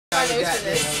my news for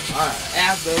this.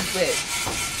 After effect.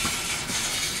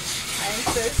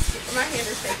 My hand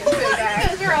is shaking so bad.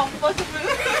 Because we're all fucking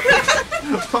moving.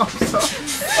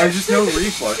 I just know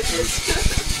reflexes.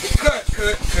 Cut.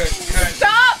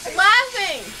 Stop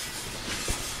laughing!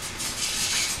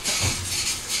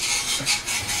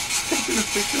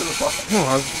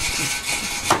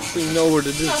 We know what it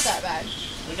It's not is. that bad.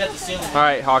 We got the ceiling.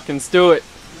 Alright, Hawkins, do it.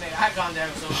 I calmed down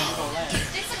so we don't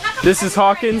laugh. This is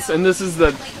Hawkins, and this is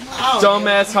the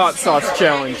dumbass hot sauce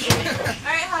challenge.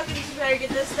 Alright, Hawkins, you better get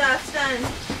this stuff done.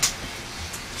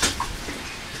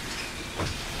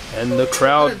 And the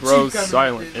crowd grows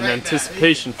silent in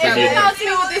anticipation for If you the not see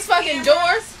with these fucking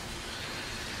doors.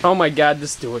 Oh my god,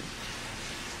 just do it.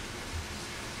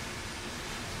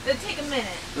 It'll take a minute.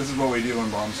 This is what we do when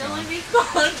bombs It'll come. only be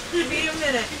gone. It'll be a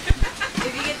minute.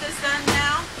 If you get this done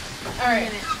now,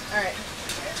 alright. Alright.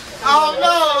 Oh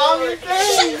no, I'm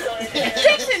recording.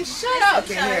 Dixon, shut up.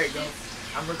 Okay, here it goes.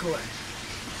 I'm recording.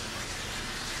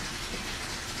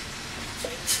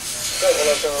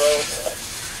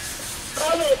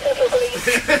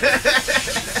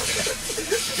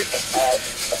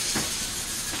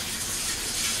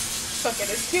 Fuck it,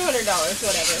 it's $200,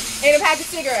 whatever. And a pack of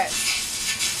cigarettes.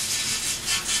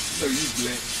 So you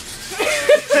blink.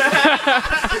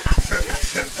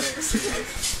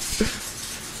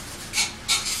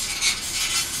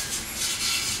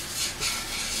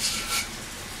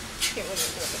 Okay, we'll do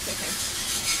this,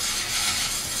 okay.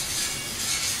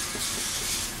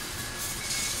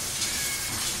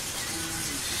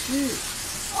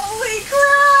 Holy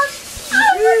crap! Oh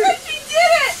my god, she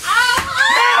did it! Oh,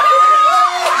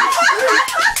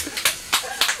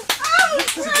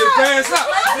 Get the fans up!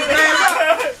 Get the fans up!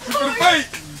 Get the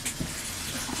face!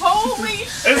 holy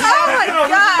shit! Oh my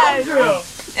god!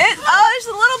 There's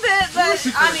a little bit, but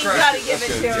I mean, you gotta give it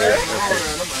to her.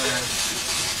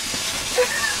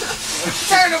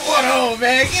 Turn the water on,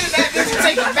 man. Get it out there and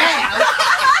take a bath.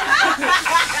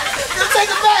 Just take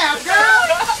a bath, girl.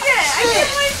 Shit, I can't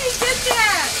believe she did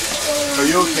that! Are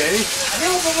you okay?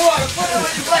 Give her the water. Put it on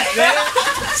your butt, man.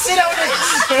 Sit on this.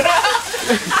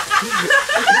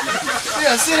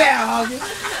 Yeah, sit down, Hoggy.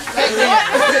 Like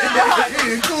that.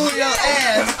 You can cool your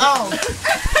ass off.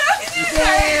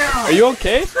 Damn. Are you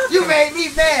okay? You made me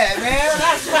mad, man.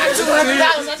 That's my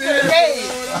 $200 I could have paid.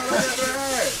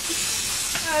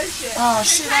 Oh shit. Oh,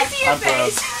 shit. I see your I'm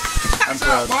proud. face. I'm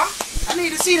proud. I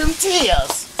need to see them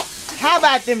tears. How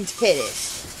about them titties?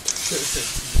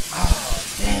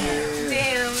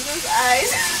 Damn, those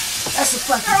eyes. That's a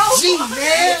fucking G, man.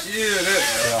 Yeah, that.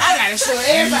 I gotta show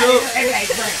everybody.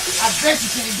 I bet you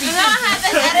can't beat And then I had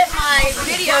to edit my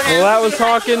video now. Well, that was because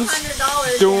I had Hawkins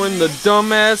 $200 doing the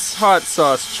dumbass hot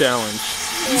sauce challenge.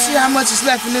 You see how much is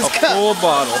left in this A cup? full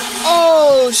bottle.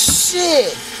 Oh,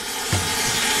 shit.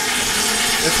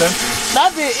 It's empty.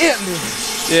 That been empty.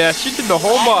 Yeah, she did the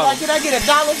whole bottle. Can I get $1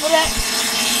 for that?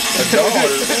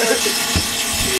 $1.